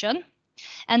regression.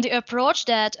 And the approach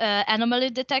that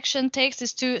anomaly detection takes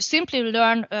is to simply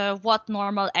learn what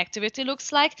normal activity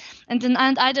looks like, and then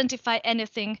identify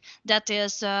anything that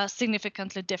is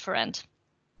significantly different.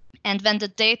 And when the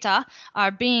data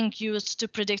are being used to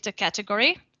predict a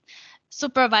category,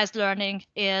 supervised learning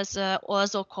is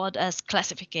also called as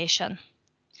classification.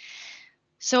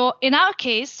 So in our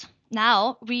case,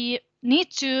 now we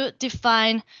need to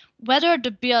define whether the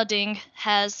building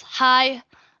has high,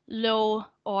 low,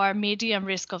 or medium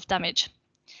risk of damage.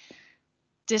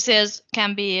 This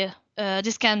can be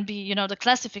the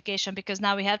classification, because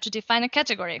now we have to define a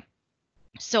category.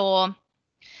 So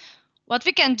what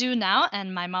we can do now,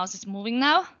 and my mouse is moving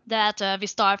now, that we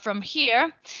start from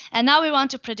here, and now we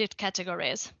want to predict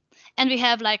categories. And we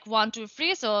have like 1, 2,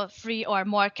 3, so 3 or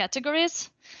more categories.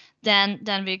 Then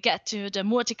we get to the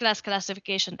multi-class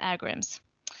classification algorithms.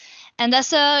 And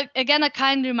that's again a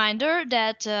kind reminder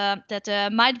that there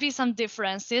might be some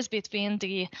differences between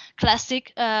the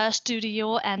classic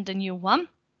studio and the new one.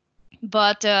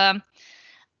 But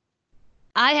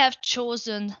I have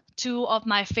chosen two of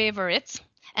my favorites.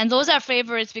 And those are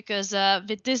favorites because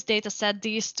with this data set,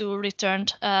 these two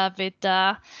returned with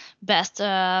the best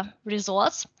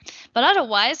results. But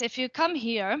otherwise, if you come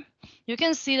here, you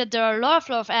can see that there are a lot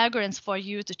of algorithms for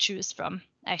you to choose from,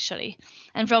 actually.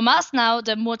 And from us now,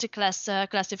 the multi-class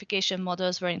classification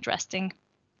models were interesting.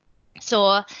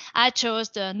 So I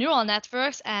chose the neural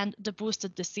networks and the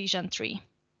boosted decision tree.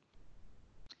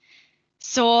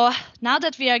 So now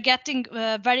that we are getting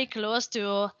very close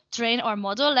to train our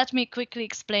model, let me quickly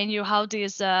explain you how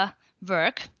these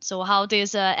work. So how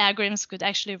these algorithms could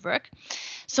actually work.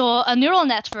 So a neural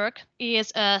network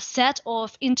is a set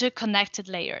of interconnected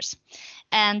layers.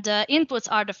 And inputs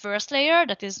are the first layer,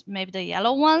 that is maybe the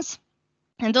yellow ones.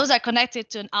 And those are connected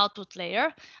to an output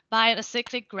layer by a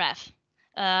cyclic graph.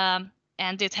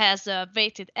 And it has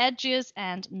weighted edges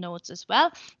and nodes as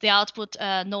well. The output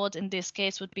node in this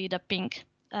case would be the pink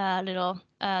little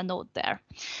node there.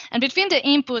 And between the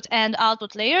input and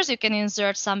output layers, you can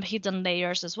insert some hidden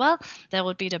layers as well. That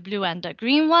would be the blue and the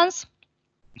green ones.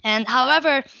 And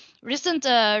however, recent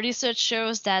research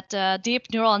shows that deep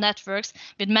neural networks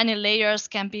with many layers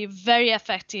can be very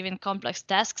effective in complex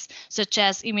tasks, such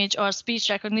as image or speech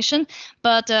recognition.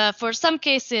 But for some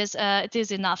cases, it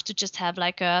is enough to just have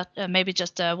like maybe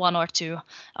just one or two,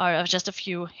 or just a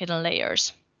few hidden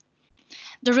layers.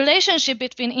 The relationship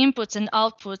between inputs and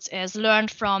outputs is learned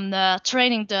from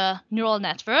training the neural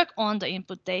network on the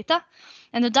input data.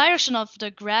 And the direction of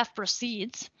the graph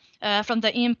proceeds from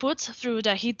the input through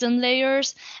the hidden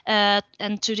layers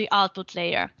and to the output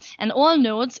layer. And all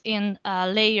nodes in a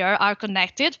layer are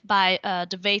connected by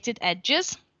the weighted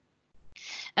edges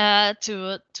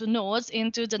to nodes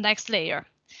into the next layer.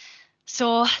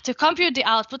 So to compute the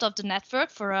output of the network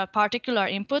for a particular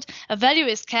input, a value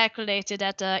is calculated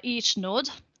at each node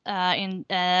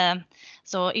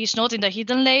so each node in the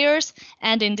hidden layers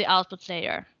and in the output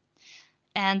layer.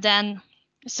 And then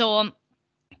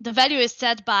the value is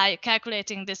set by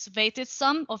calculating this weighted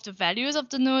sum of the values of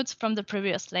the nodes from the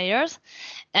previous layers,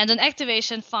 and an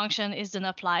activation function is then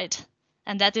applied,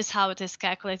 and that is how it is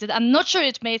calculated. I'm not sure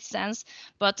it made sense,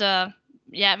 but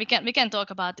yeah, we can talk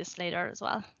about this later as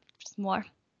well, just more.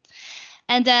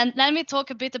 And then let me talk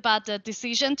a bit about the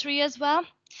decision tree as well.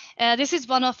 This is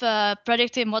one of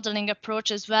predictive modeling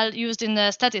approach as well, used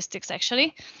in statistics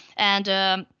actually,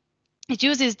 and it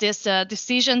uses this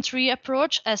decision tree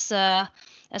approach as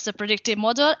a predictive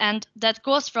model, and that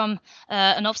goes from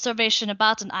an observation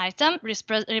about an item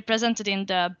represented in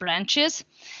the branches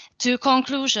to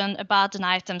conclusion about an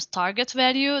item's target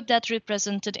value that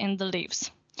represented in the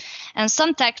leaves. And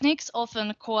some techniques,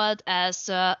 often called as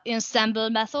ensemble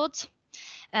methods,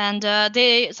 and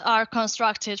they are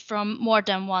constructed from more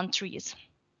than one trees.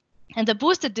 And the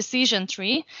boosted decision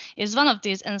tree is one of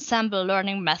these ensemble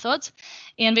learning methods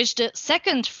in which the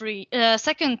second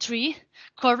tree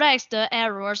corrects the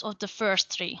errors of the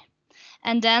first tree.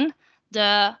 And then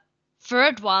the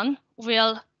third one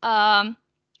will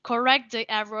correct the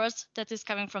errors that is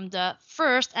coming from the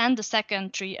first and the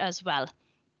second tree as well,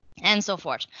 and so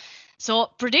forth.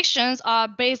 So predictions are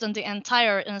based on the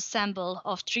entire ensemble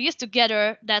of trees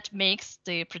together that makes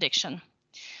the prediction.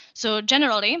 So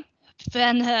generally,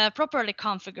 when properly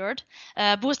configured,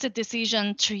 boosted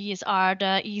decision trees are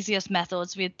the easiest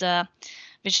methods with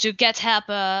which to get help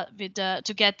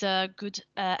to get good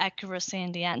accuracy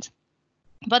in the end.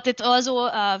 But it's also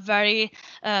a very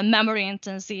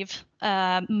memory-intensive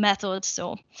method,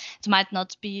 so it might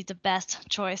not be the best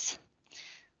choice.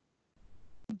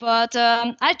 But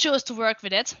I chose to work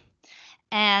with it,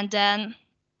 and then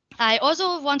I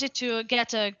also wanted to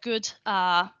get a good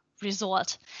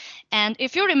result. And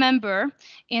if you remember,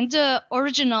 in the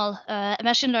original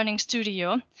Machine Learning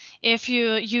Studio, if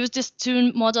you use this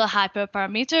tune model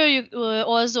hyperparameter, you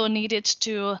also needed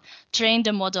to train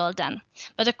the model then.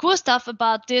 But the cool stuff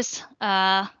about this,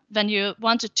 when you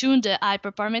want to tune the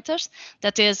hyperparameters,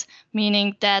 that is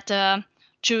meaning that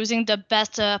choosing the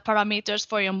best parameters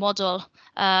for your model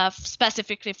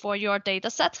specifically for your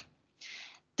dataset.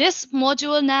 This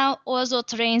module now also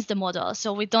trains the model,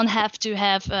 so we don't have to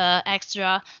have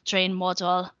extra train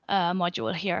model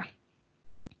module here.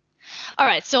 All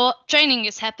right, so training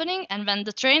is happening, and when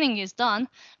the training is done,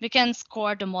 we can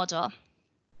score the model.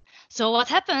 So what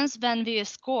happens when we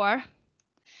score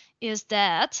is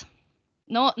that,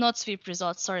 no, not sweep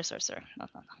results, sorry. No.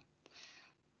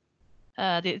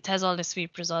 It has all the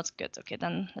sweep results, good, okay,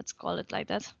 then let's call it like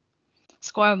that.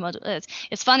 Score model.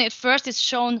 It's funny, at first it's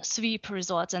shown sweep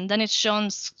results and then it's shown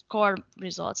score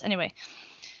results. Anyway,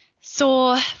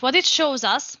 so what it shows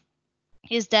us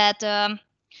is that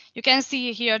you can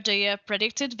see here the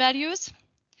predicted values,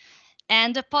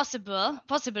 and the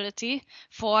possibility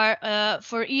for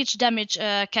each damage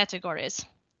categories.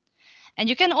 And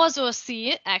you can also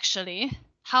see actually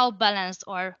how balanced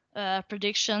our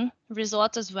prediction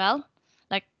result as well,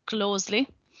 like closely.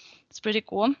 It's pretty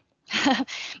cool.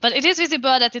 But it is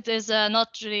visible that it is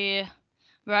not really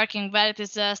working well. It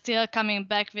is still coming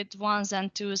back with ones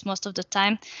and twos most of the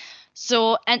time.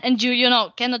 So and you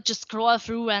know cannot just scroll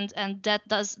through and that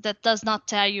does not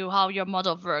tell you how your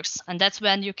model works. And that's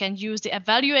when you can use the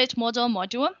evaluate model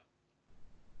module.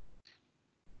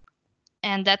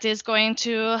 And that is going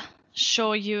to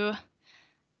show you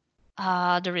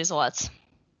the results.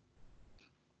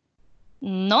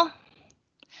 No.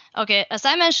 Okay, as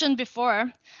I mentioned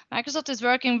before, Microsoft is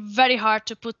working very hard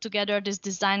to put together this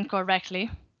design correctly.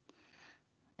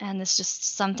 And it's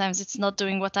just sometimes it's not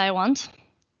doing what I want.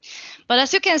 But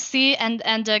as you can see,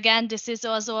 and again, this is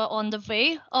also on the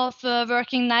way of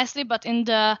working nicely, but in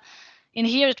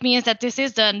here it means that this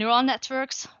is the neural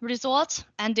networks result,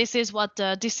 and this is what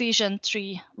the decision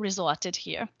tree resulted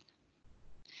here.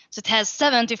 So it has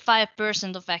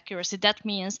 75% of accuracy. That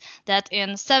means that in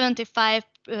 75%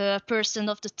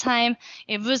 of the time,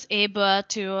 it was able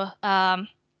to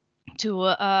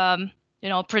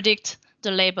predict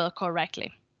the label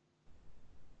correctly.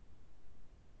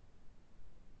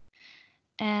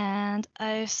 And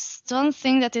I don't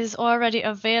think that is already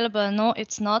available. No,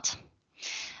 it's not.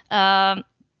 Yeah,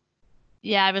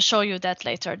 I will show you that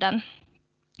later then.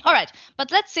 All right,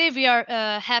 but let's say we are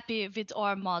happy with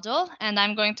our model, and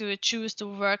I'm going to choose to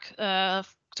work to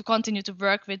continue to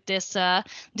work with this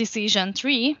decision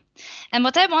tree. And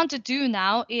what I want to do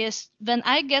now is when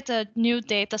I get a new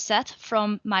data set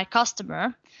from my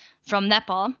customer from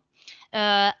Nepal,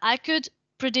 I could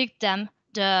predict them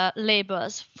the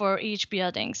labels for each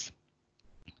buildings.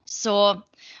 So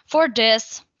for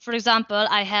this, for example,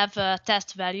 I have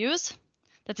test values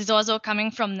that is also coming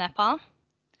from Nepal.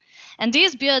 And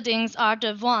these buildings are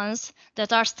the ones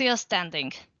that are still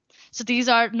standing. So these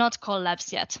are not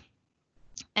collapsed yet.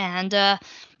 And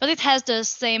but it has the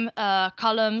same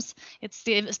columns. It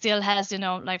still has,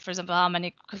 like for example, how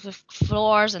many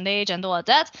floors and age and all of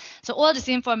that. So all this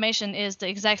information is the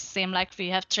exact same like we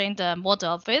have trained the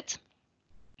model with,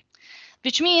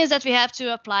 which means that we have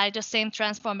to apply the same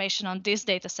transformation on this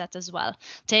data set as well.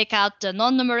 Take out the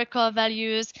non-numerical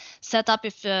values, set up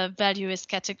if the value is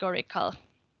categorical.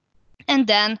 And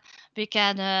then we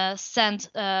can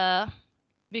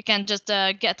we can just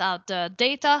get out the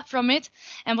data from it.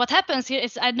 And what happens here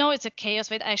is, I know it's a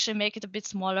chaos, wait, I actually make it a bit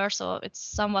smaller so it's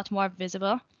somewhat more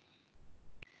visible.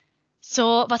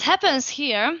 So what happens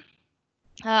here,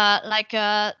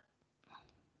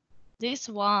 this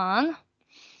one,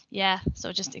 yeah,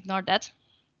 so just ignore that.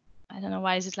 I don't know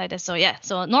why is it like that. So yeah,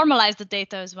 so normalize the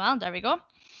data as well, there we go.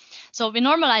 So we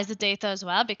normalize the data as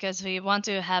well because we want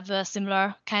to have a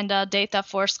similar kind of data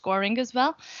for scoring as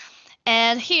well.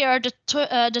 And here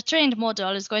the trained model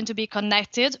is going to be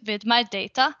connected with my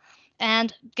data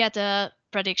and get a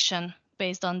prediction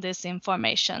based on this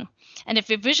information. And if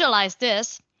we visualize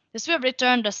this will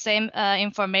return the same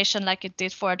information like it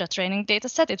did for the training data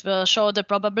set. It will show the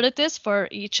probabilities for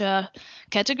each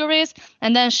categories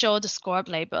and then show the scored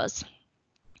labels.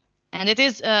 And it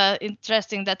is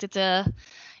interesting that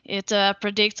it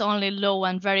predicts only low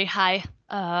and very high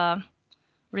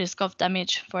risk of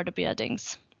damage for the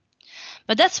buildings.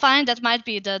 But that's fine, that might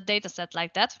be the data set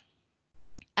like that.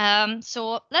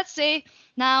 So let's say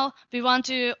now we want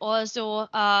to also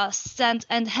send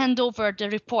and hand over the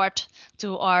report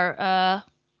to our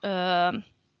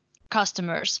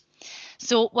customers.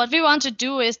 So what we want to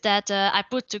do is that I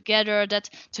put together that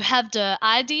to have the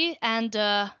ID and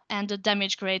the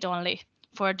damage grade only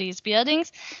for these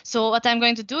buildings. So what I'm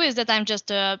going to do is that I'm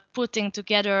just putting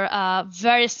together a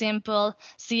very simple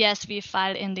CSV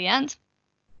file in the end,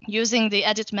 using the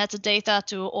edit metadata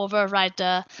to override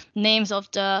the names of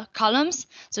the columns.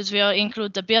 So it will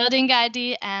include the building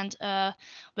ID and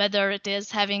whether it is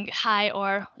having high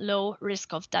or low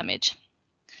risk of damage.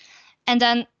 And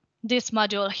then this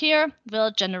module here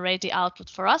will generate the output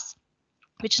for us,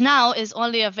 which now is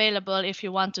only available if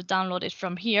you want to download it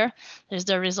from here. There's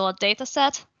the result data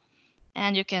set,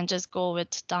 and you can just go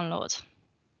with download.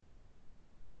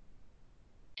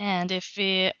 And if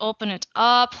we open it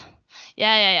up,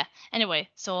 yeah. Anyway,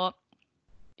 so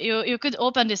you could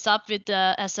open this up with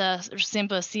as a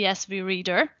simple CSV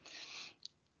reader,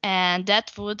 and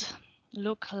that would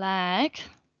look like,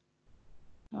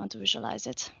 I want to visualize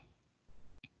it.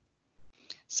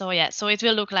 So yeah, so it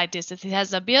will look like this. It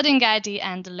has a building ID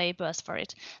and the labels for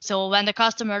it. So when the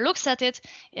customer looks at it,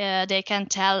 they can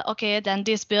tell, okay, then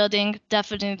this building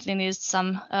definitely needs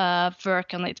some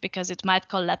work on it because it might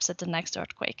collapse at the next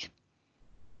earthquake.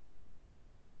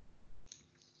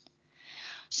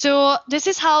 So this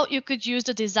is how you could use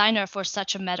the designer for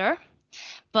such a matter.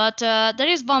 But there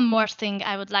is one more thing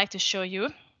I would like to show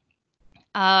you.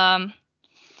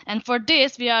 And for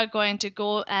this, we are going to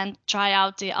go and try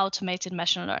out the automated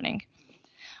machine learning.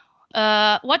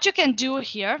 What you can do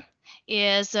here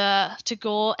is to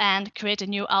go and create a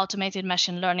new automated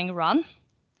machine learning run.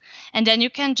 And then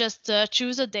you can just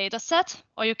choose a data set,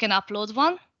 or you can upload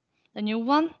one, a new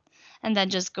one, and then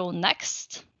just go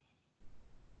next.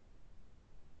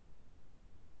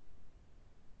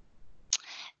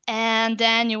 And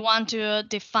then you want to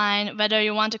define whether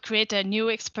you want to create a new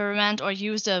experiment or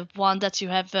use the one that you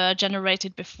have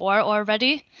generated before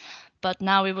already. But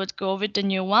now we would go with the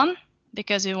new one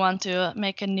because we want to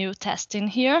make a new test in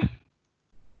here.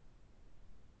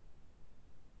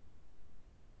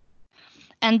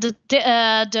 And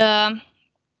the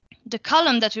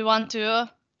column that we want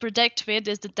to predict with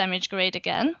is the damage grade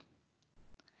again.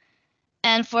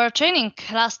 And for a training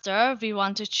cluster, we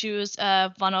want to choose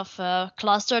one of a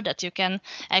cluster that you can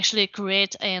actually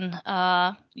create in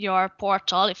your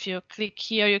portal. If you click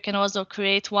here, you can also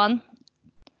create one.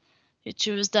 You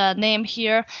choose the name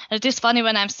here. And it is funny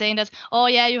when I'm saying that, oh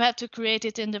yeah, you have to create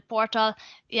it in the portal.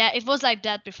 Yeah, it was like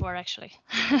that before actually.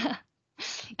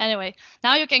 Anyway,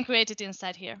 now you can create it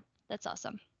inside here. That's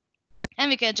awesome. And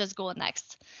we can just go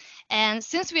next. And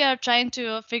since we are trying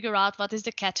to figure out what is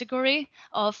the category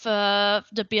of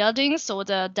the building, so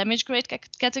the damage grade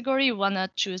category, you want to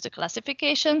choose the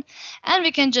classification. And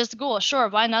we can just go, sure,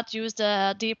 why not use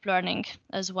the deep learning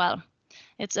as well?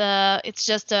 It's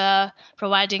just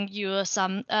providing you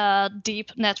some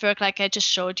deep network like I just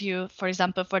showed you, for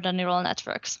example, for the neural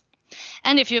networks.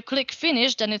 And if you click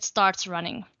finish, then it starts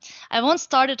running. I won't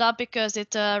start it up because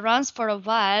it runs for a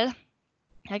while.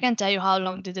 I can tell you how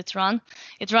long did it run.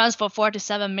 It runs for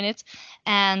 47 minutes.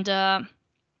 And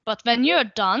but when you're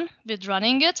done with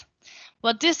running it,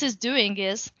 what this is doing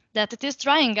is that it is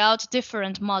trying out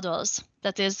different models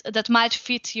that might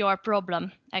fit your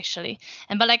problem actually.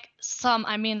 And but like some,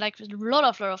 I mean like a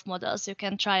lot of models you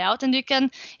can try out, and you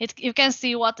can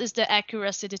see what is the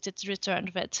accuracy that it's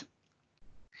returned with.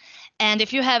 And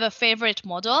if you have a favorite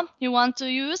model you want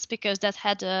to use because that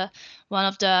had one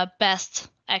of the best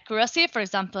accuracy, for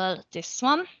example, this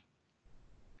one,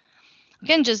 you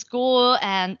can just go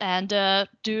and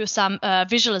do some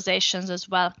visualizations as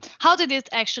well. How did it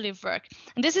actually work?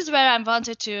 And this is where I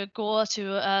wanted to go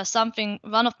to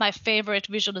one of my favorite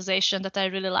visualization that I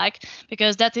really like,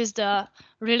 because that is the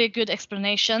really good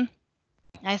explanation,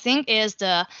 I think, is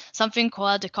something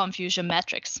called the confusion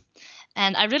matrix.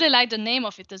 And I really like the name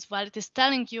of it as well. It is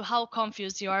telling you how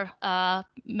confused your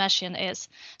machine is.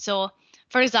 So,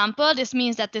 for example, this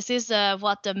means that this is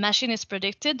what the machine is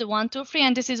predicted, the 1, 2, 3,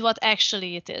 and this is what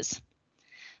actually it is.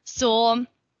 So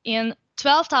in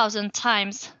 12,000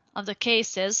 times of the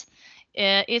cases,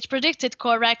 it predicted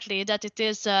correctly that it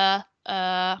is a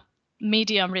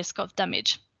medium risk of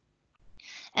damage.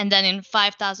 And then in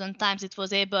 5,000 times, it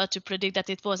was able to predict that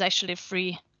it was actually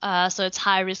free. So it's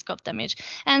high risk of damage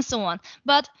and so on.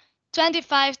 But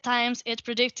 25 times it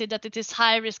predicted that it is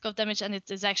high risk of damage and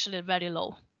it is actually very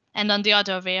low. And on the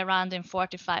other way around in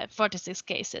 46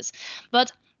 cases.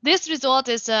 But this result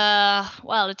is,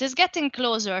 well, it is getting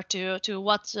closer to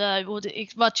what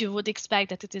you would expect,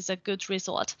 that it is a good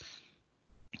result.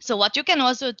 So what you can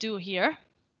also do here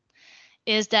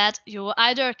is that you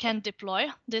either can deploy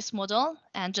this model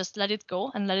and just let it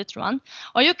go and let it run,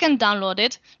 or you can download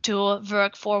it to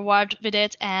work forward with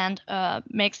it and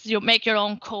make your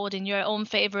own code in your own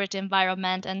favorite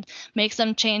environment and make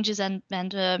some changes and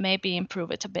maybe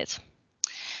improve it a bit.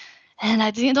 And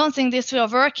I don't think this will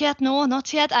work yet. No,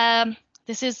 not yet.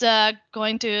 This is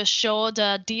going to show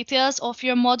the details of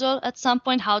your model at some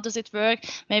point. How does it work?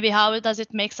 Maybe how does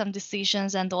it make some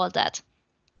decisions and all that.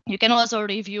 You can also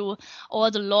review all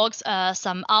the logs,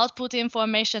 some output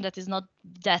information that is not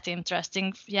that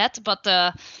interesting yet, but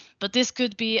this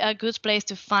could be a good place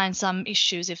to find some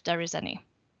issues if there is any.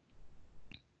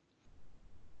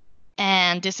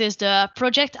 And this is the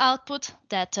project output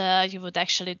that you would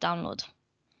actually download.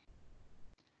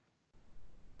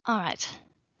 All right,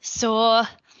 so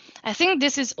I think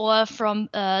this is all from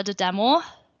the demo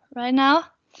right now.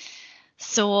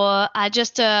 So I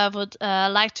just would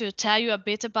like to tell you a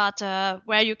bit about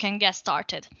where you can get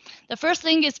started. The first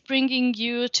thing is bringing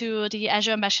you to the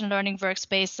Azure Machine Learning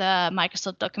Workspace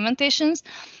Microsoft documentations.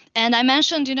 And I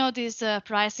mentioned, these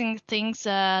pricing things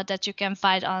that you can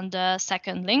find on the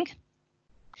second link.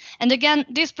 And again,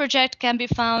 this project can be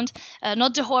found,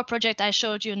 not the whole project I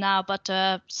showed you now, but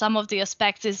some of the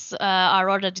aspects are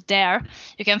already there.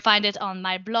 You can find it on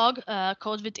my blog,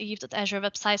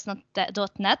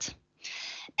 codewitheve.azurewebsites.net.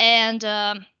 And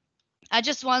I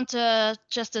just want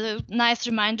just a nice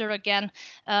reminder again,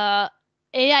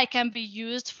 AI can be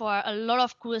used for a lot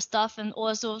of cool stuff and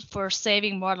also for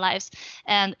saving more lives.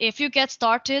 And if you get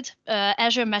started,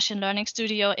 Azure Machine Learning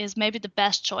Studio is maybe the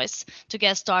best choice to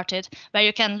get started, where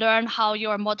you can learn how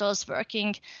your model is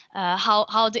working,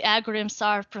 how the algorithms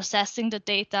are processing the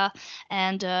data,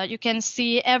 and you can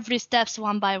see every steps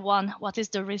one by one, what is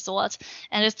the result.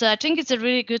 And I think it's a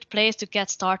really good place to get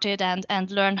started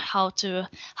and learn how to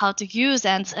use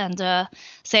and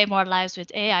save more lives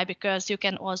with AI, because you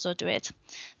can also do it.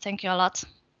 Thank you a lot.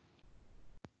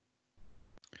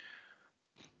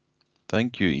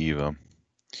 Thank you, Eva.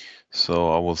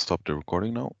 So I will stop the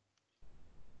recording now.